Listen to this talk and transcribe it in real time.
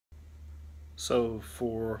So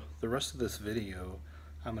for the rest of this video,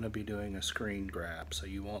 I'm going to be doing a screen grab, so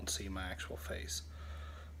you won't see my actual face.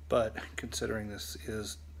 But considering this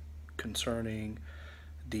is concerning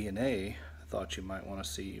DNA, I thought you might want to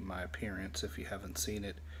see my appearance if you haven't seen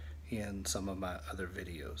it in some of my other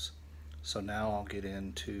videos. So now I'll get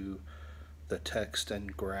into the text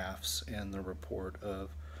and graphs in the report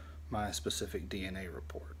of my specific DNA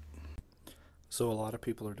report. So a lot of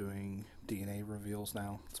people are doing DNA reveals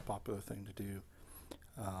now. It's a popular thing to do.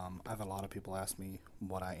 I've had a lot of people ask me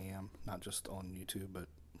what I am, not just on YouTube, but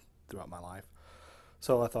throughout my life.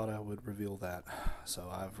 So I thought I would reveal that. So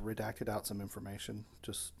I've redacted out some information,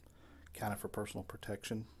 just kind of for personal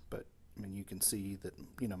protection. But I mean, you can see that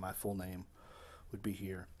my full name would be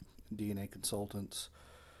here. DNA Consultants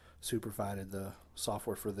supervised the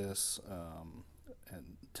software for this and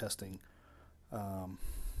testing.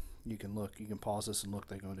 You can pause this and look.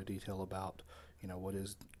 They go into detail about what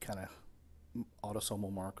is kind of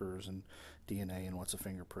autosomal markers and DNA and what's a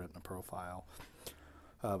fingerprint and a profile.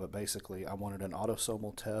 But basically, I wanted an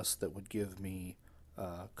autosomal test that would give me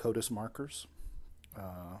CODIS markers.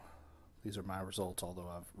 These are my results, although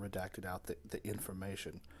I've redacted out the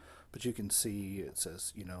information. But you can see it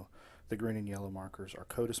says, the green and yellow markers are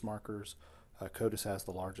CODIS markers. CODIS has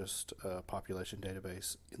the largest population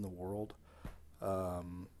database in the world.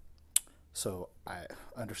 So I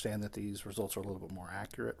understand that these results are a little bit more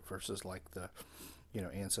accurate versus like the,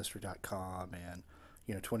 Ancestry.com and,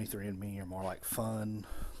 23andMe are more like fun.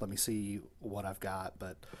 Let me see what I've got,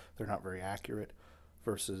 but they're not very accurate.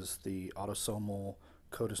 Versus the autosomal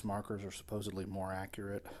CODIS markers are supposedly more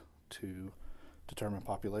accurate to determine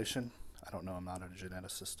population. I don't know. I'm not a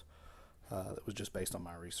geneticist. That was just based on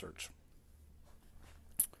my research.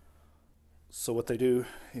 So what they do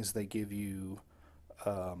is they give you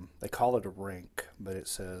they call it a rank, but it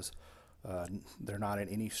says they're not in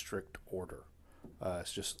any strict order.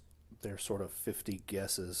 It's just they're sort of 50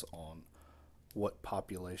 guesses on what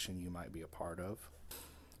population you might be a part of.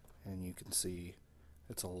 And you can see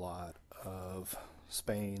it's a lot of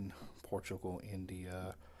Spain, Portugal,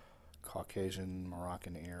 India, Caucasian,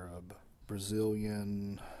 Moroccan Arab,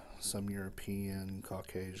 Brazilian, some European,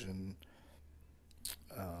 Caucasian,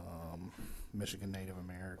 Michigan Native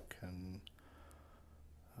American,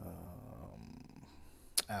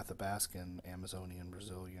 Athabascan, Amazonian,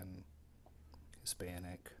 Brazilian,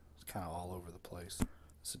 Hispanic. It's kind of all over the place.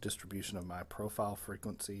 It's a distribution of my profile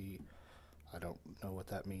frequency. I don't know what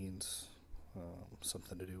that means.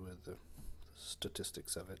 Something to do with the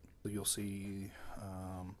statistics of it. You'll see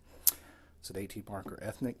it's an 18 marker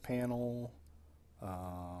ethnic panel.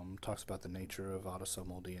 Talks about the nature of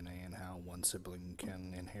autosomal DNA and how one sibling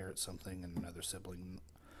can inherit something and another sibling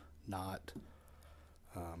not.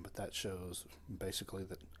 But that shows basically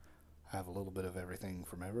that I have a little bit of everything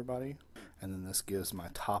from everybody. And then this gives my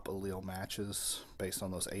top allele matches based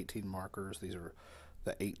on those 18 markers. These are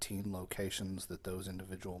the 18 locations that those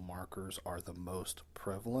individual markers are the most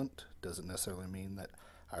prevalent. Doesn't necessarily mean that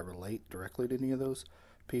I relate directly to any of those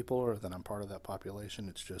people or that I'm part of that population.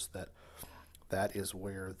 It's just that that is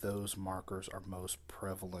where those markers are most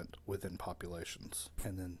prevalent within populations.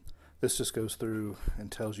 And then this just goes through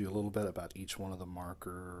and tells you a little bit about each one of the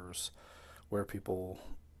markers, where people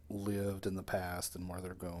lived in the past and where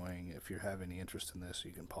they're going. If you have any interest in this,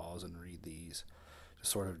 you can pause and read these.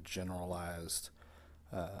 Just sort of generalized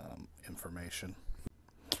information.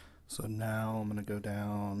 So now I'm going to go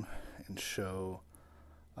down and show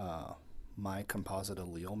my composite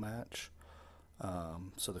allele match.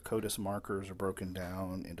 So the CODIS markers are broken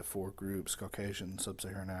down into 4 groups: Caucasian,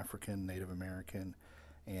 Sub-Saharan African, Native American,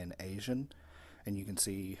 and Asian. And you can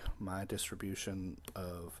see my distribution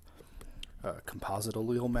of composite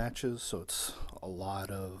allele matches. So it's a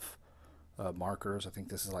lot of markers. I think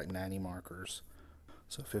this is like 90 markers.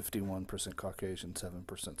 So 51% Caucasian,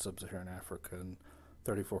 7% Sub-Saharan African,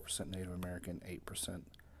 34% Native American, 8%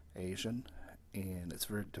 Asian. And it's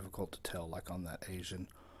very difficult to tell, like on that Asian,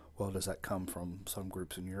 well, does that come from some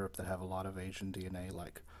groups in Europe that have a lot of Asian DNA,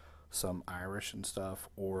 like some Irish and stuff,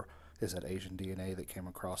 or is that Asian DNA that came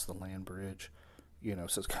across the land bridge?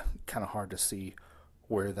 So it's kind of hard to see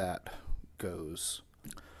where that goes,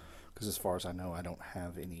 because as far as I know, I don't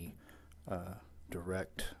have any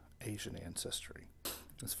direct Asian ancestry.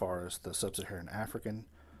 As far as the Sub-Saharan African,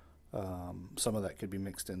 some of that could be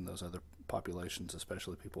mixed in those other populations,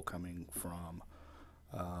 especially people coming from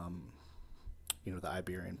the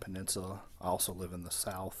Iberian Peninsula. I also live in the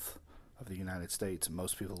south of the United States, and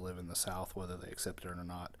most people live in the south, whether they accept it or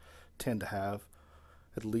not, tend to have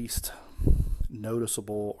at least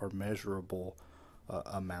noticeable or measurable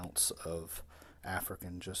amounts of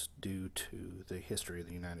African just due to the history of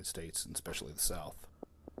the United States and especially the South.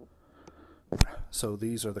 So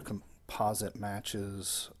these are the composite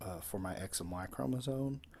matches for my X and Y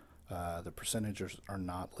chromosome. The percentages are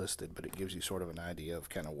not listed, but it gives you sort of an idea of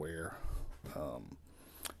kind of where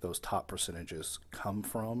those top percentages come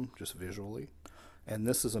from, just visually. And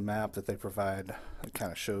this is a map that they provide. It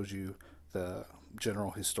kind of shows you the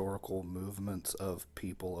general historical movements of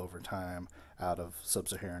people over time out of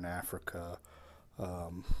sub-Saharan Africa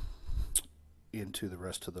into the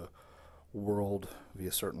rest of the world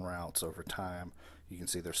via certain routes over time. You can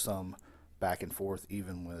see there's some back and forth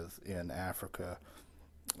even within Africa.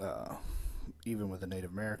 Even with the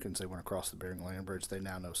Native Americans, they went across the Bering Land Bridge. They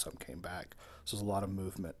now know some came back. So there's a lot of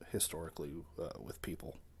movement historically with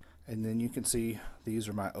people. And then you can see these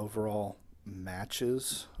are my overall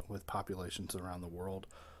matches with populations around the world.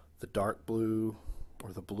 The dark blue,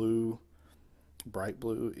 or the blue, bright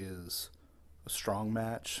blue, is a strong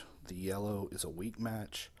match. The yellow is a weak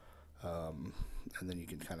match. And then you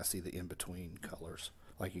can kind of see the in-between colors.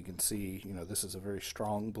 Like you can see, this is a very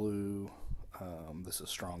strong blue. This is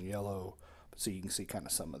strong yellow. So you can see kind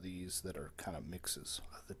of some of these that are kind of mixes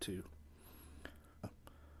of the two.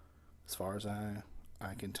 As far as I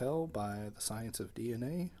can tell by the science of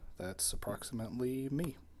DNA, that's approximately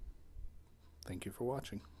me. Thank you for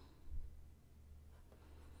watching.